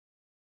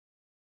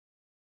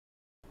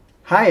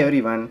Hi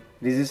everyone,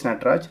 this is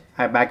Natraj.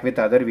 I'm back with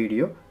another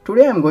video.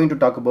 Today I'm going to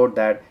talk about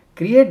that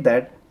create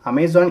that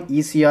Amazon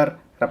ECR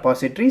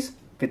repositories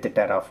with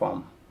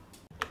Terraform.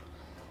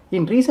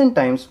 In recent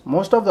times,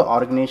 most of the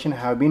organizations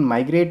have been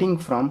migrating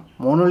from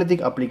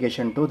monolithic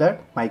application to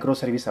that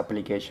microservice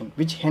application,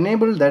 which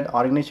enable that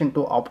organization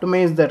to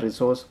optimize the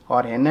resource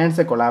or enhance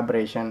the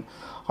collaboration,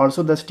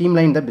 also the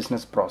streamline the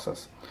business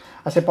process.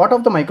 As a part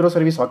of the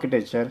microservice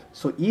architecture,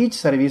 so each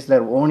service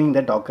they're owning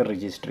the Docker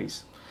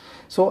registries.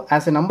 So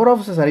as the number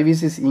of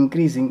services is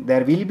increasing,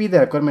 there will be the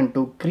requirement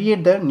to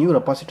create the new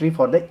repository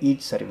for the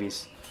each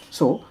service.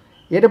 So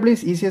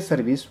AWS ECS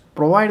service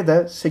provide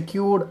the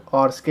secured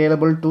or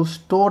scalable to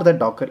store the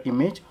Docker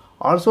image,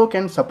 also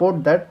can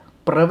support that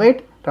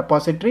private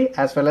repository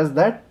as well as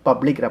that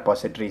public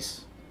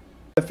repositories.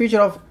 The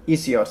feature of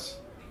ECRs.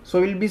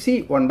 So we'll be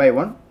see one by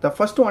one. The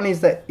first one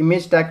is the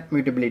image tag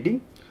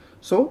mutability.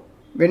 So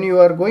when you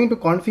are going to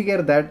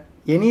configure that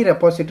any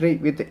repository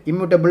with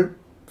immutable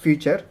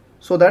feature,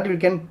 so that we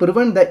can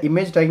prevent the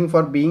image tagging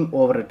for being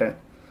overwritten.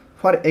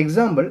 For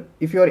example,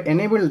 if you are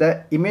enable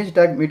the image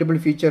tag mutable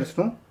features,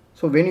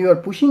 so when you are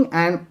pushing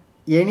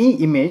any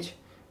image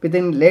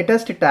within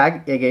latest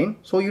tag again,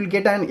 so you will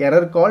get an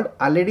error called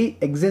already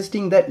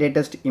existing the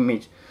latest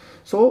image.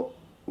 So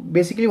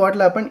basically what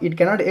will happen, it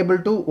cannot able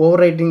to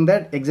overwriting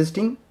that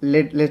existing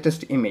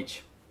latest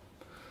image.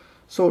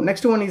 So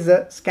next one is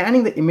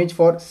scanning the image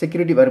for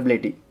security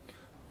vulnerability.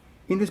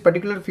 In this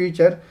particular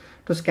feature,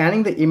 to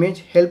scanning the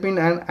image help in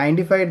and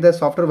identify the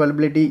software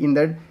vulnerability in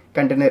that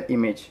container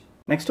image.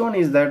 Next one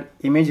is that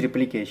image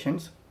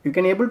replications. You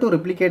can able to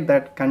replicate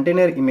that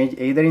container image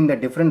either in the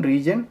different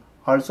region,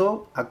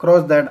 also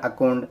across that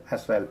account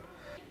as well.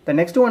 The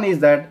next one is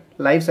that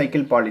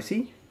lifecycle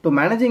policy to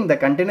managing the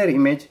container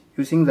image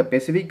using the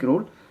specific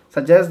rule,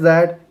 such as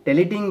that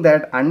deleting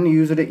that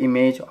unused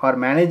image or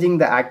managing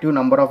the active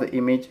number of the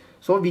image.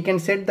 So we can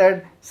set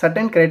that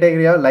certain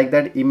criteria like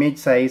that image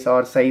size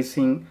or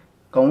sizing,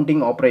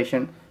 counting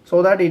operation,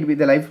 so that it be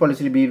the life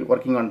policy will be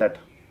working on that.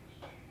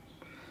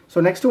 So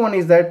next one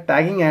is that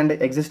tagging and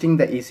existing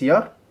the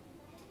ECR.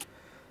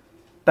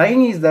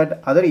 Tagging is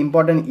that other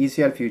important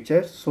ECR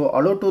feature, so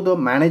allow to the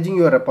managing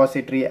your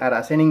repository or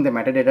assigning the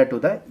metadata to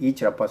the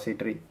each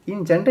repository.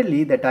 In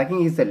generally, the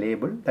tagging is the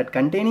label that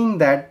containing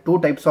that two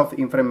types of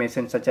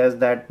information such as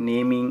that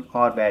naming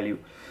or value.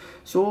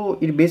 So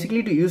it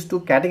basically to use to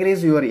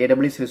categorize your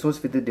AWS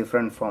resource with a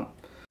different form.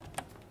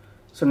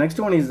 So next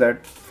one is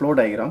that flow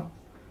diagram.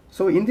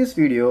 So in this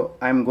video,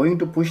 I am going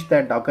to push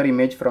that Docker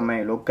image from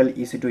my local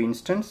EC2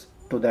 instance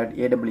to that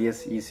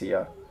AWS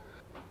ECR.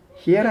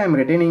 Here I am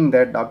retaining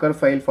that Docker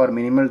file for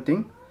minimal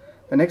thing.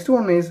 The next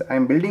one is I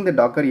am building the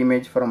Docker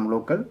image from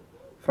local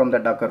from the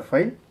Docker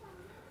file.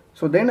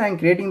 So then I am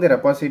creating the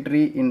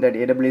repository in that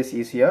AWS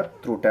ECR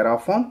through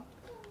Terraform.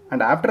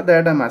 And after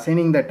that I am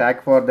assigning the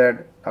tag for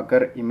that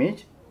Docker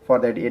image for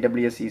that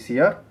AWS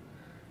ECR.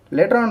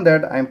 Later on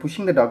that I am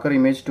pushing the Docker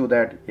image to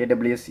that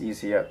AWS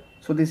ECR.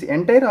 So this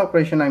entire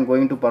operation I am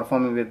going to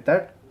perform with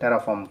that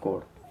Terraform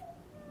code.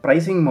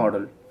 Pricing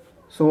model.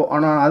 So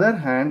on the other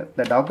hand,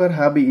 the Docker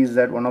Hub is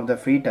that one of the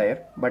free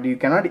tier, but you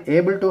cannot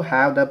able to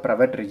have the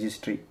private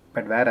registry.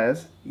 But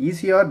whereas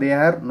ECR, they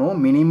have no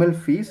minimal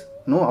fees,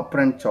 no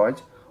upfront charge.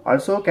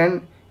 Also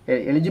can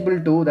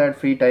eligible to that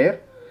free tier.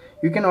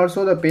 You can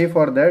also the pay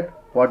for that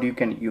what you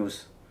can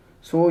use.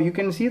 So you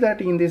can see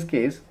that in this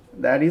case,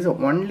 that is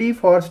only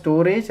for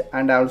storage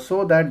and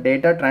also that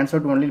data transfer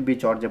to only be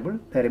chargeable.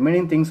 The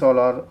remaining things all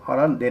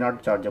are they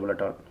not chargeable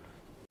at all.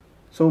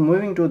 So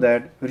moving to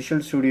that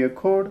Visual Studio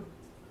Code.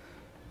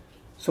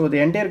 So the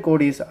entire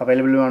code is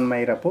available on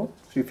my repo.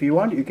 So if you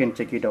want, you can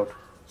check it out.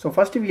 So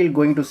first we are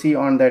going to see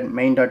on that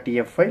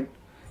main.tf file.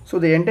 So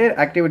the entire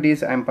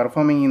activities I am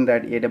performing in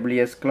that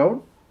AWS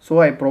cloud. So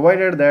I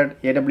provided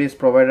that AWS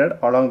provided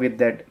along with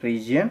that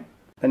region.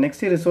 The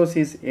next resource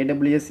is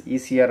AWS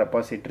ECR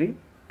repository.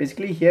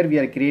 Basically here we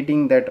are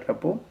creating that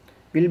repo.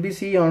 We'll be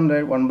see on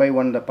that one by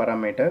one the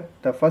parameter.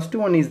 The first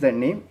one is the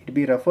name. It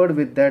be referred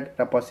with that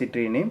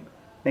repository name.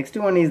 Next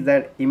one is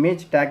that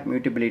image tag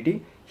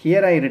mutability.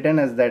 Here I written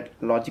as that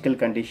logical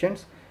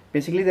conditions.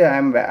 Basically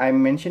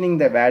I'm mentioning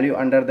the value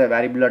under the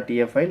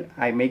variable.tf file.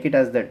 I make it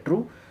as the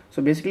true.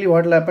 So basically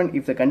what will happen,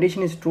 if the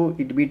condition is true,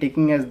 it will be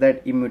taking as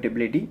that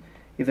immutability.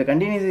 If the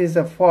condition is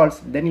a false,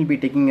 then it will be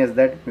taking as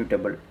that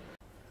mutable.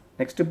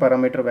 Next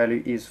parameter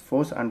value is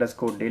force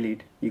underscore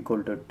delete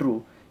equal to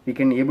true. We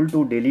can able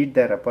to delete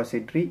the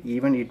repository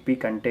even it be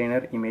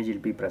container image will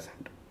be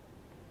present.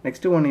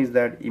 Next one is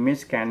that image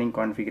scanning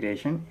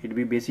configuration. It will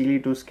be basically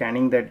to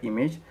scanning that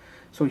image.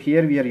 So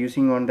here we are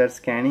using on that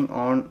scanning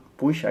on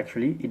push.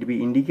 Actually it will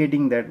be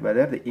indicating that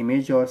whether the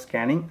image or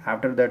scanning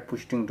after that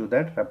pushed into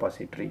that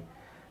repository.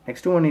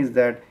 Next one is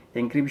that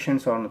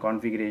encryptions on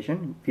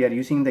configuration. We are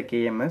using the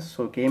KMS.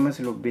 So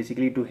KMS will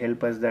basically to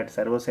help us that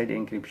server side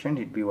encryption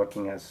it be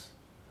working as.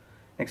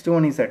 Next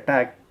one is a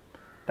tag.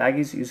 Tag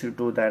is used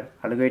to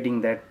that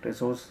allocating that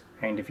resource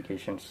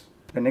identifications.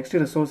 The next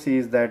resource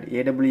is that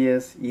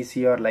AWS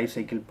ECR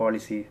lifecycle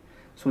policy.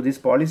 So this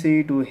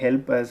policy to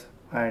help us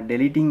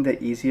deleting the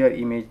ECR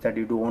image that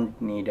you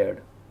don't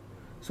needed.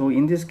 So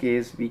in this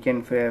case we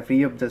can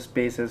free up the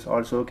spaces,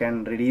 also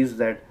can reduce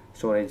that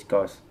storage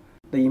cost.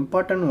 The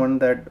important one,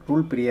 that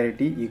rule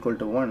priority equal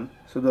to 1.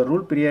 So the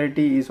rule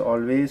priority is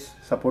always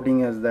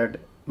supporting as that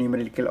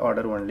numerical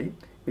order only,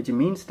 which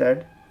means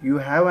that you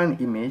have an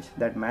image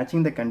that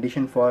matching the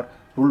condition for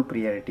rule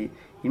priority.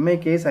 In my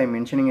case I am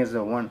mentioning as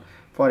a 1.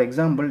 For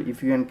example,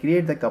 if you can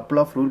create the couple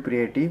of rule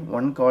priority,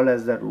 one call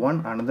as that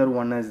 1, another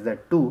one as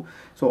that 2,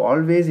 so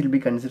always it will be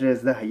considered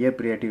as the higher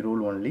priority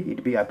rule only, it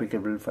will be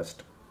applicable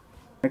first.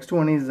 Next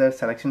one is the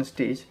selection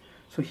stage.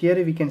 So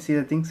here we can see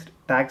the things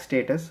tag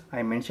status. I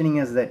am mentioning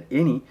as that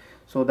any,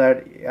 so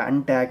that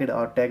untagged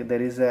or tagged,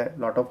 there is a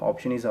lot of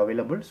option is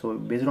available. So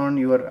based on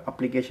your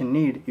application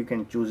need, you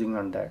can choosing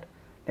on that.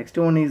 Next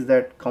one is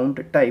that count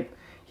type.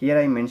 Here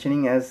I am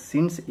mentioning as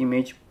since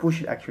image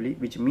push actually,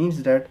 which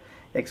means that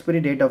expiry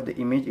date of the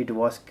image it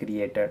was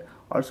created.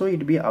 Also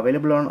it be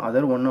available on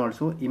other one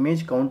also,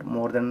 image count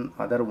more than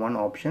other one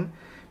option,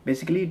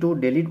 basically to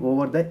delete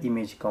over the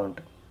image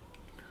count.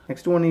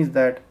 Next one is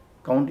that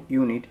count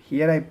unit.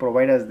 Here I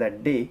provide as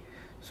that day.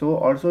 So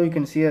also you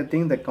can see a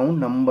thing, the count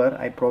number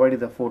I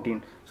provided the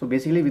 14. So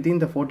basically within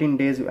the 14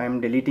 days I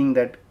am deleting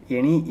that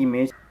any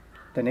image.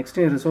 The next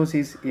resource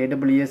is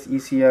AWS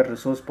ECR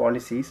resource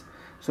policies.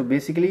 So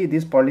basically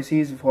this policy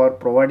is for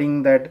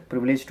providing that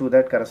privilege to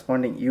that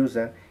corresponding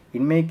user.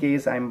 In my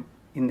case I'm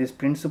in this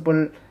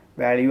principal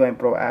value I'm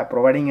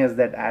providing as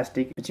that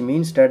asterisk, which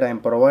means that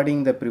I'm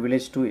providing the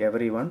privilege to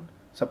everyone.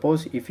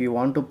 Suppose if you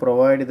want to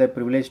provide the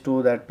privilege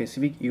to that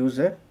specific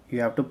user,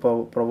 you have to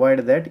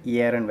provide that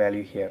ARN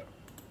value here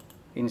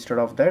instead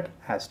of that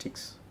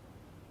asterisk.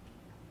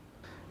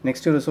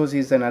 Next resource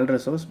is the null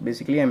resource.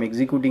 Basically I'm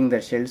executing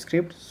the shell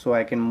script, so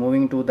I can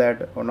moving to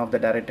that one of the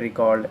directory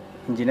called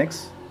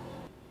nginx.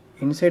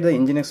 Inside the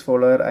nginx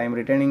folder I am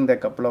returning the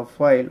couple of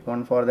file,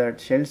 one for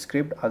that shell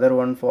script, other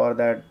one for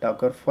that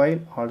docker file.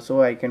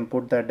 Also I can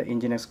put that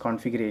nginx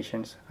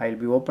configurations. I'll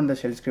be open the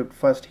shell script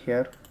first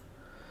here.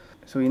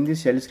 So in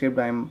this shell script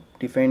I am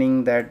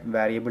defining that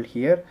variable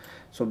here.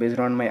 So based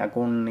on my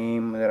account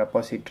name, the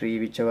repository,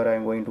 whichever I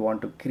am going to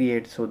want to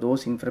create, so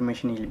those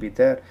information will be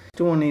there.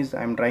 Next one is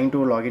I am trying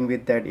to log in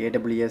with that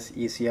AWS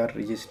ECR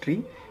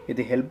registry. With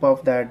the help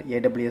of that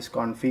AWS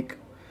config,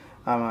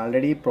 I am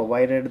already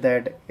provided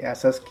that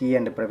access key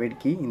and private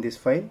key in this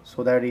file,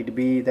 so that it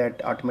be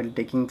that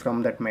automatically taking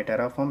from that my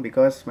Terraform,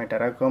 because my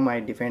Terraform I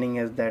defining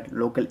as that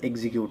local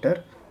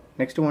executor.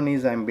 Next one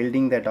is I am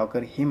building the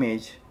Docker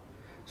image.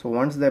 So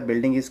once the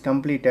building is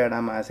completed,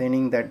 I'm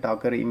assigning that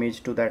Docker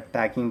image to that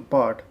tagging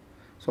part.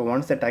 So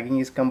once the tagging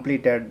is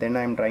completed, then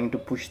I'm trying to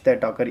push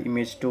that Docker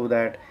image to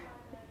that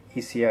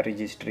ECR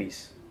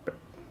registries.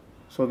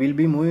 So we'll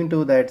be moving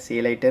to that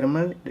CLI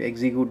terminal,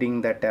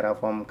 executing the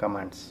Terraform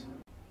commands.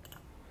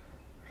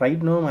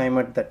 Right now I'm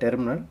at the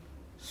terminal.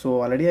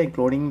 So already I'm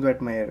cloning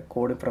that my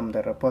code from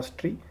the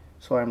repository.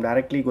 So I'm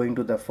directly going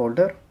to the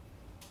folder.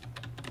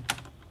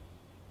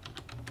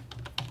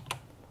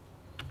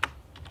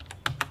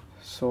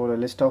 So the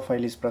list of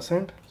file is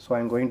present. So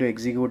I'm going to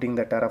executing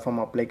the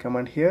Terraform apply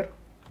command here.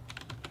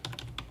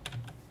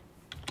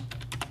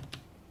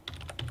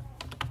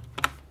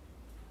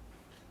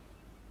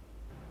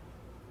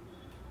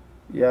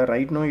 Yeah,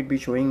 right now it be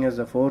showing as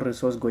the 4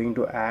 resource going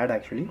to add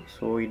actually.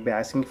 So it be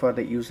asking for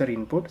the user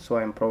input. So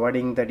I'm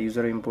providing that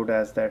user input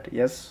as that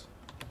yes.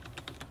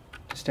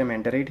 Just I'm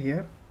enter it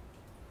here.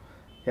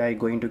 Yeah, I'm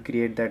going to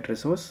create that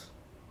resource.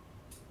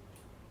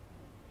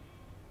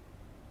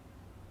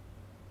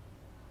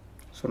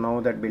 So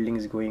now that building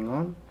is going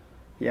on.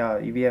 Yeah,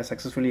 we have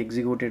successfully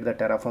executed the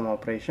Terraform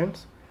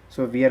operations.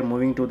 So we are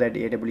moving to that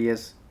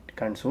AWS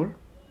console.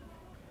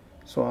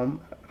 So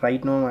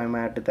right now I'm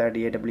at that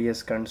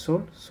AWS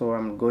console. So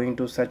I'm going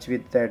to search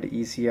with that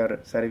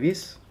ECR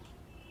service.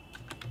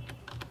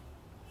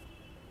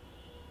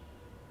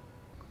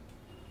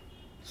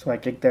 So I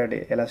click that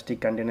Elastic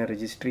Container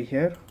Registry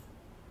here.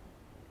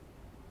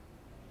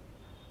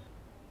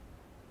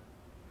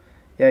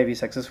 Yeah, we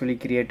successfully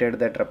created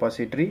that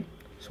repository.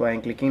 So I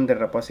am clicking the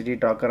repository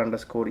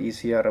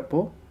docker_ECR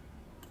repo.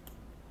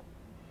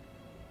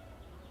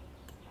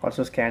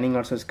 Also scanning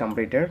also is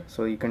completed.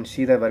 So you can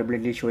see the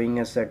variability showing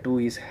us that 2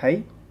 is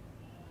high.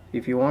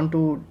 If you want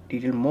to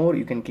detail more,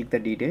 you can click the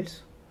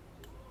details.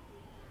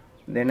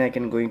 Then I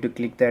can going to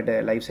click that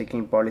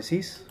lifecycle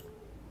policies.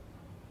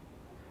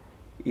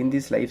 In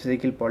this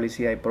lifecycle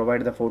policy, I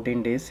provide the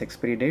 14 days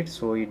expiry date,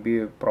 so it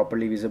be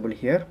properly visible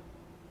here.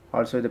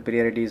 Also the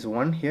priority is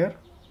 1 here,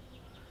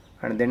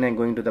 and then I'm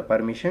going to the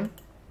permission.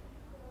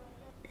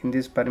 In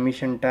this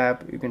permission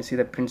tab, you can see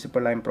the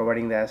principal I'm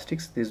providing the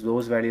asterisks.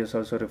 Those values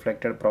also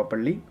reflected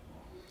properly.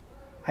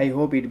 I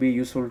hope it be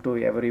useful to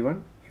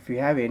everyone. If you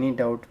have any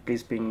doubt,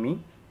 please ping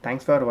me.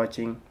 Thanks for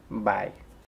watching. Bye.